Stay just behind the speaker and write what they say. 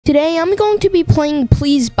Today, I'm going to be playing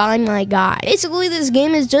Please Buy My Guy. Basically, this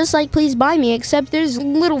game is just like Please Buy Me, except there's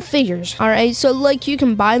little figures. Alright, so like you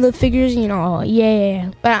can buy the figures, you know, yeah.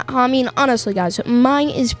 But I mean, honestly, guys, mine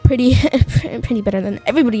is pretty better than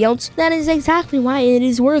everybody else. That is exactly why it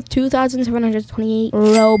is worth 2,728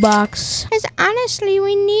 Robux. Because honestly,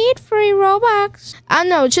 we need free Robux. I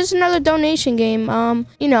know, it's just another donation game.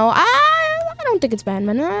 You know, I don't think it's bad,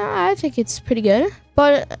 man. I think it's pretty good.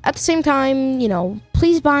 But at the same time, you know,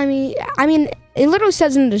 Please Buy Me. I mean, it literally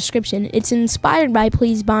says in the description, it's inspired by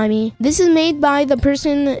Please Buy Me. This is made by the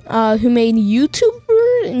person who made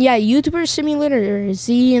YouTuber Simulator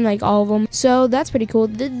Z and like all of them. So that's pretty cool.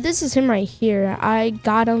 This is him right here. I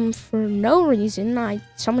got him for no reason.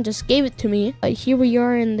 Someone just gave it to me. Here we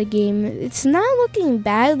are in the game. It's not looking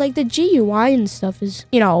bad. Like the GUI and stuff is,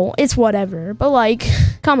 you know, it's whatever. But like,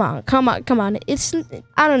 come on. It's,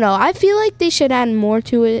 I don't know. I feel like they should add more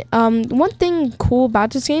to it. One thing cool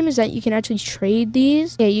about this game is that you can actually trade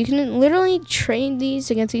these. Yeah, you can literally trade these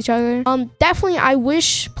against each other. Definitely, I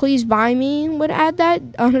wish Please Buy Me would add that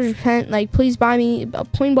 100%. Like, Please Buy Me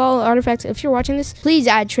point ball artifacts. If you're watching this, please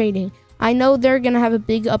add trading. I know they're gonna have a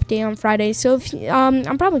big update on Friday, so if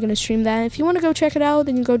I'm probably gonna stream that. If you want to go check it out,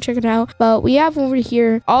 then you go check it out. But we have over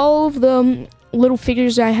here all of the little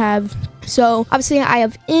figures I have. So obviously I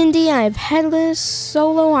have Indie, I have Headless,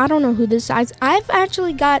 Solo, I don't know who this is. I've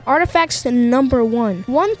actually got artifacts to #1.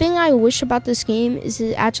 One thing I wish about this game is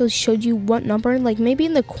it actually showed you what number, like maybe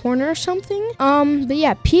in the corner or something. But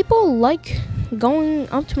yeah, people like going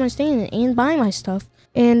up to my stand and buying my stuff.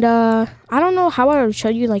 And I don't know how I would show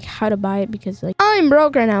you like how to buy it because like I'm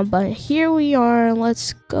broke right now, but here we are.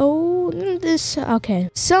 Let's go this. Okay,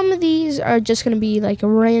 some of these are just gonna be like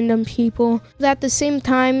random people, but at the same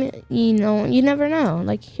time, you know, you never know.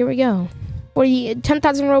 Like here we go. For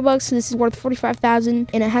 10,000 Robux, this is worth 45,000,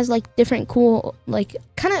 and it has like different cool like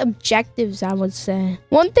kind of objectives, I would say.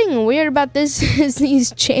 One thing weird about this is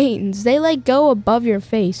these chains. They like go above your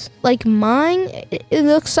face. Like mine, it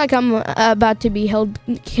looks like I'm about to be held.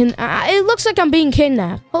 It looks like I'm being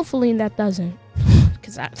kidnapped. Hopefully that doesn't,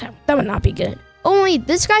 because that would not be good. Oh wait,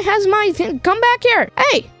 this guy has my thing. Come back here.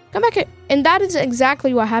 Hey, come back here. And that is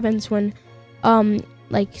exactly what happens when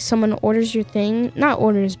like someone orders your thing. Not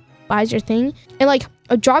orders, buys your thing, and like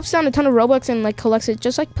it drops down a ton of Robux and like collects it,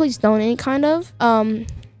 just like Please Donate kind of.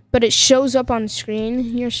 But it shows up on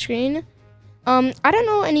your screen. I don't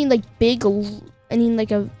know any like big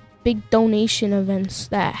donation events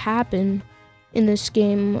that happen in this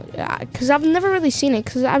game, because I've never really seen it,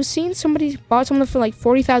 because I've seen somebody bought something for like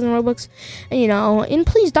 40,000 Robux, and you know, in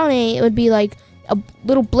Please Donate it would be like a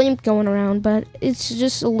little blimp going around, but it's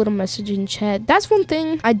just a little message in chat. That's one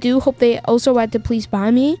thing I do hope they also add to Please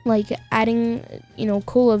Buy Me, like adding, you know,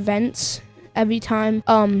 cool events every time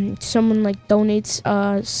someone like donates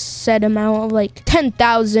a set amount of like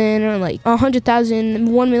 10,000 or like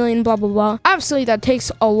 100,000, 1 million, blah blah blah. Obviously that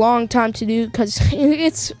takes a long time to do because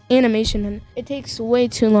it's animation and it takes way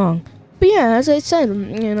too long. But yeah, as I said,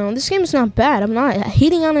 you know, this game is not bad. I'm not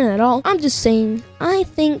hating on it at all. I'm just saying, I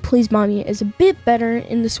think Please Buy Me is a bit better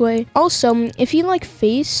in this way. Also, if you like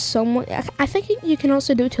face someone, I think you can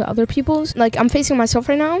also do it to other people's. Like, I'm facing myself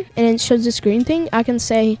right now, and it shows this green thing. I can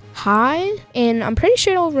say hi, and I'm pretty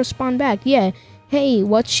sure it'll respond back. Yeah. Hey,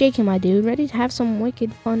 what's shaking, my dude? Ready to have some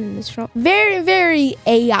wicked fun in this show? Very, very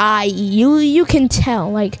AI. You can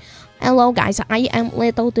tell. Like, hello guys, I am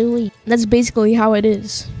Little Dewey. That's basically how it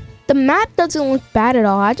is. The map doesn't look bad at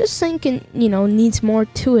all. I just think it, you know, needs more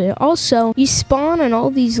to it. Also, you spawn on all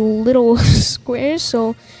these little squares,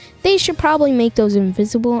 so they should probably make those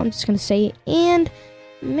invisible. I'm just gonna say, and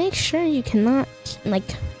make sure you cannot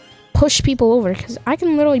like push people over, because I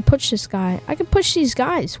can literally push this guy. I can push these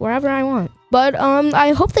guys wherever I want. But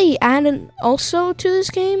I hope they add also to this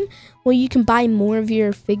game where you can buy more of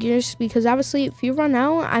your figures, because obviously if you run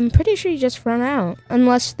out, I'm pretty sure you just run out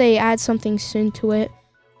unless they add something soon to it.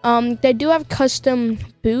 They do have custom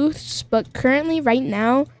booths, but currently right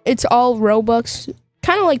now it's all Robux,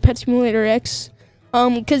 kind of like Pet Simulator X.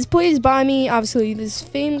 Because Please Buy Me, obviously there's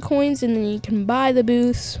fame coins, and then you can buy the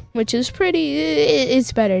booths, which is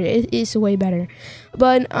it's better. It is way better.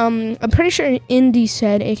 But I'm pretty sure Indie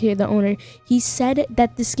said, aka the owner, he said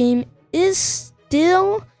that this game is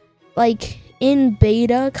still like in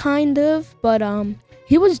beta kind of, but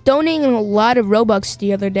he was donating a lot of Robux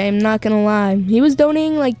the other day, I'm not gonna lie. He was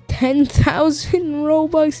donating like 10,000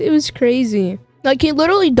 Robux. It was crazy. Like, he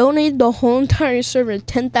literally donated the whole entire server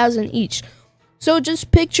 10,000 each. So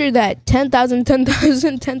just picture that, 10,000,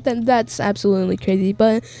 10,000, 10,000. That's absolutely crazy.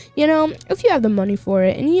 But, you know, if you have the money for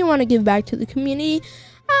it and you want to give back to the community,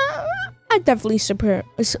 I definitely support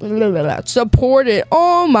it.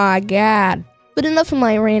 Oh my god. But enough of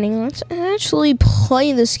my ranting. Let's actually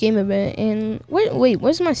play this game a bit. And wait,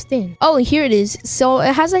 where's my stand? Oh, here it is. So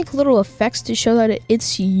it has like little effects to show that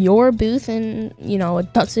it's your booth, and you know,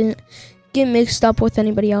 it doesn't get mixed up with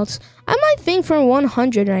anybody else. I might think for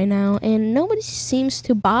 100 right now, and nobody seems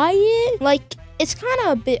to buy it. Like, it's kind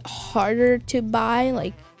of a bit harder to buy,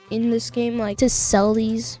 like, in this game, like, to sell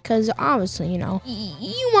these, because obviously, you know,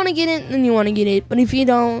 you want to get it, then you want to get it, but if you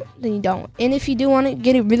don't, then you don't. And if you do want to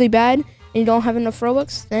get it really bad and you don't have enough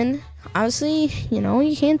Robux, then obviously, you know,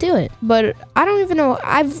 you can't do it. But I don't even know.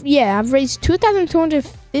 I've raised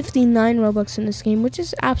 2,259 Robux in this game, which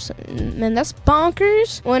is absolutely, man, that's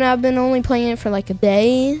bonkers. When I've been only playing it for like a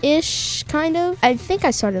day-ish, kind of. I think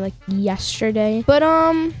I started like yesterday. But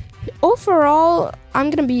overall, I'm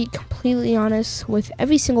gonna be completely honest with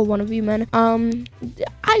every single one of you, man.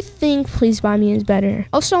 I think Please Buy Me is better.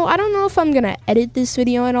 Also, I don't know if I'm gonna edit this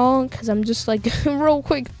video at all, because I'm just like real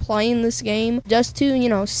quick playing this game just to, you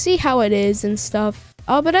know, see how it is and stuff.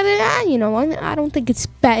 But other than that, you know, I don't think it's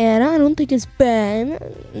bad. I don't think it's bad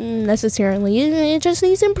necessarily. It just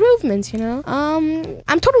needs improvements, you know.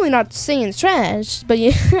 I'm totally not saying it's trash, but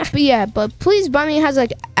yeah, but Please Buy Me has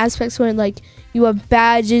like aspects where like you have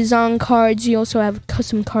badges on cards. You also have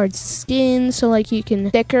custom card skins, so like you can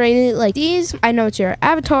decorate it like these. I know it's your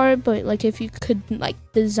avatar, but like if you could like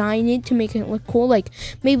design it to make it look cool, like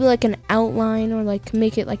maybe like an outline, or like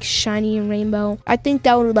make it like shiny and rainbow, I think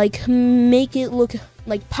that would like make it look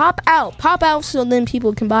like pop out, so then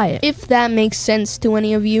people can buy it. If that makes sense to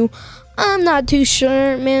any of you, I'm not too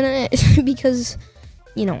sure, man, because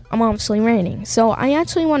you know, I'm obviously ranting, so I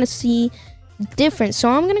actually want to see different. So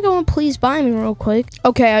I'm gonna go and Please Buy Me real quick.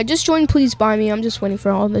 Okay, I just joined Please Buy Me. I'm just waiting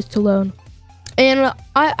for all this to load. And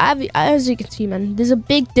as you can see, man, there's a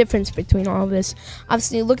big difference between all of this.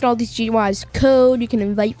 Obviously, look at all these GUIs. Code, you can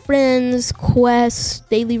invite friends, quests,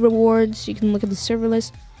 daily rewards. You can look at the server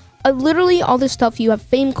list. Literally all this stuff. You have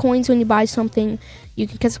fame coins when you buy something. You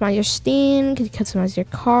can customize your stand, you can customize your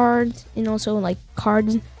cards, and also like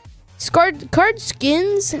card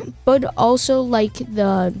skins, but also like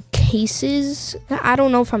the cases. I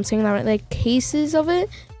don't know if I'm saying that right, like cases of it.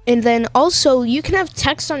 And then also you can have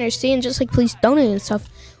text on your stand, just like Please Donate and stuff,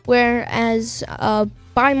 whereas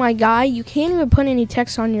Buy My Guy, you can't even put any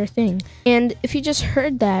text on your thing. And if you just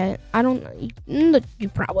heard that, you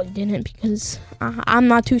probably didn't, because I'm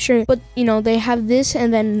not too sure, but you know, they have this,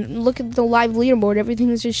 and then look at the live leaderboard, everything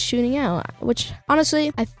is just shooting out, which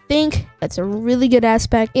honestly I think that's a really good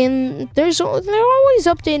aspect. And they're always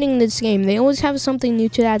updating this game. They always have something new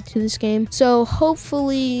to add to this game, so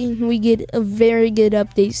hopefully we get a very good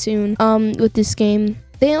update soon with this game.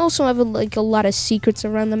 They also have like a lot of secrets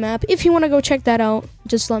around the map. If you want to go check that out,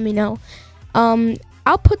 just let me know.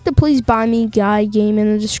 I'll put the Please Buy Me Guy game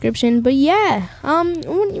in the description. But yeah, what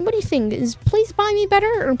do you think? Is Please Buy Me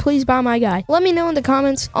better or Please Buy My Guy? Let me know in the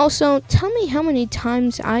comments. Also, tell me how many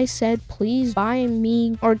times I said Please Buy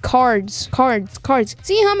Me, or cards.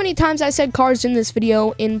 See how many times I said cards in this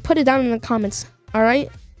video, and put it down in the comments. All right?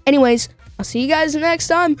 Anyways, I'll see you guys next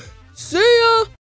time. See ya!